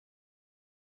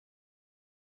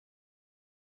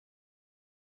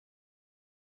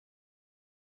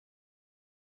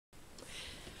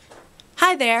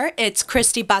Hi there, it's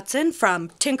Christy Butson from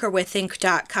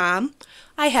tinkerwithink.com.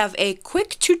 I have a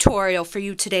quick tutorial for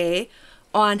you today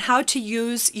on how to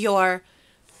use your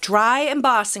dry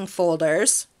embossing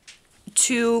folders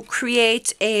to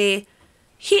create a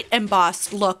heat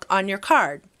emboss look on your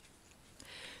card.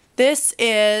 This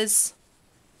is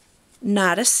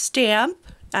not a stamp.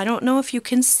 I don't know if you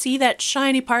can see that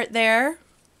shiny part there.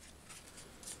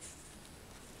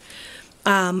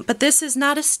 But this is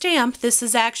not a stamp. This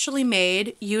is actually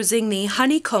made using the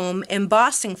honeycomb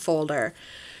embossing folder.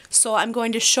 So I'm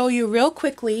going to show you real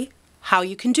quickly how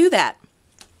you can do that.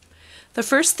 The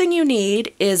first thing you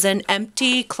need is an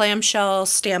empty clamshell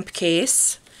stamp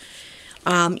case.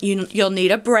 You'll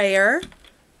need a brayer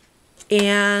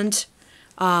and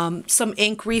some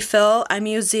ink refill. I'm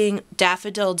using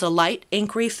Daffodil Delight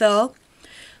ink refill.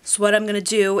 So what I'm going to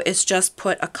do is just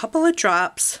put a couple of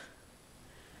drops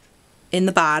in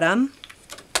the bottom,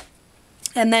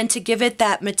 and then to give it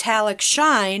that metallic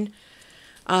shine,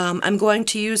 I'm going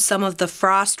to use some of the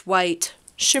Frost White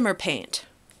shimmer paint.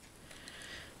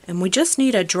 And we just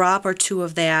need a drop or two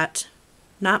of that,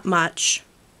 not much.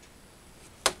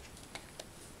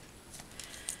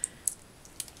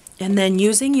 And then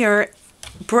using your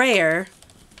brayer,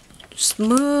 just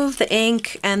move the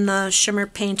ink and the shimmer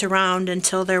paint around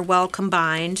until they're well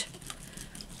combined.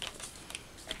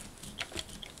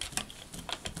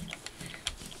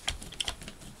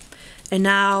 And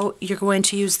now you're going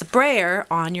to use the brayer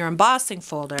on your embossing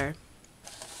folder.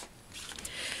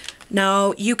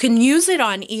 Now you can use it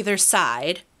on either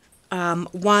side.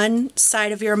 One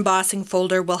side of your embossing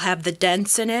folder will have the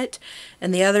dents in it,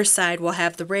 and the other side will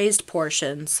have the raised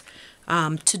portions.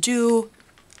 For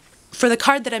the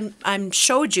card that I'm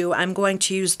showed you, I'm going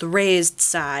to use the raised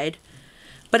side,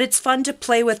 but it's fun to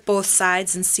play with both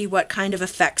sides and see what kind of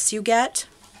effects you get.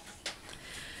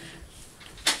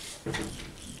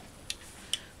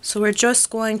 So we're just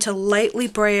going to lightly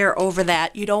brayer over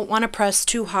that. You don't want to press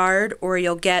too hard or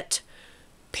you'll get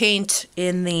paint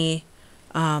in the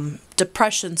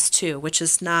depressions too, which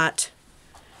is not,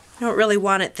 you don't really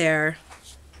want it there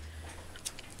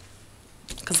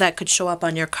because that could show up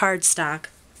on your cardstock.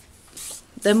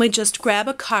 Then we just grab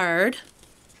a card.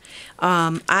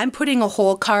 I'm putting a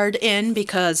whole card in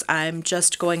because I'm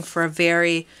just going for a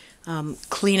very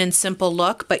clean and simple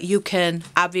look, but you can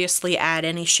obviously add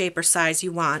any shape or size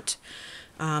you want.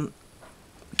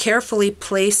 Carefully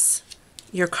place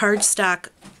your cardstock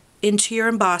into your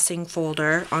embossing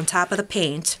folder on top of the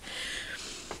paint,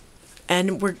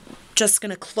 and we're just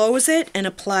going to close it and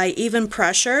apply even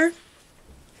pressure.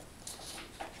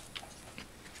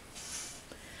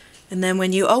 And then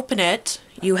when you open it,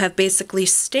 you have basically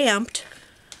stamped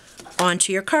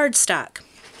onto your cardstock.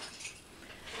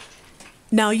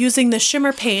 Now using the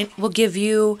shimmer paint will give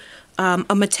you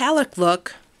a metallic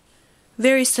look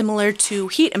very similar to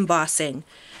heat embossing.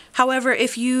 However,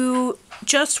 if you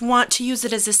just want to use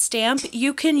it as a stamp,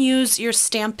 you can use your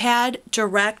stamp pad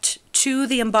direct to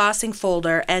the embossing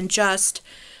folder and just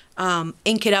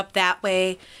ink it up that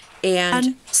way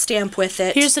and stamp with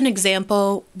it. Here's an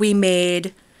example we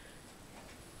made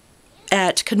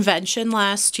at convention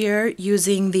last year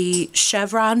using the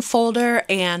chevron folder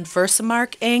and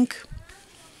Versamark ink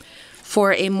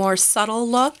for a more subtle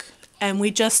look, and we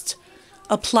just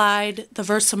applied the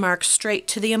Versamark straight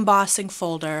to the embossing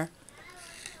folder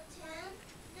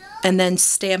and then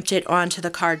stamped it onto the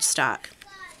cardstock.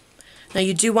 Now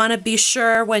you do want to be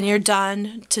sure when you're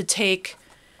done to take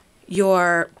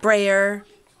your brayer,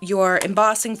 your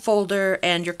embossing folder,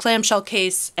 and your clamshell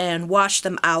case and wash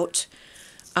them out.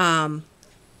 I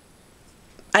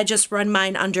just run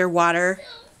mine under water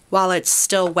while it's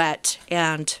still wet,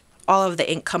 and all of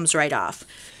the ink comes right off.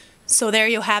 So there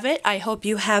you have it. I hope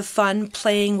you have fun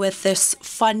playing with this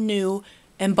fun new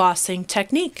embossing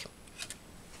technique.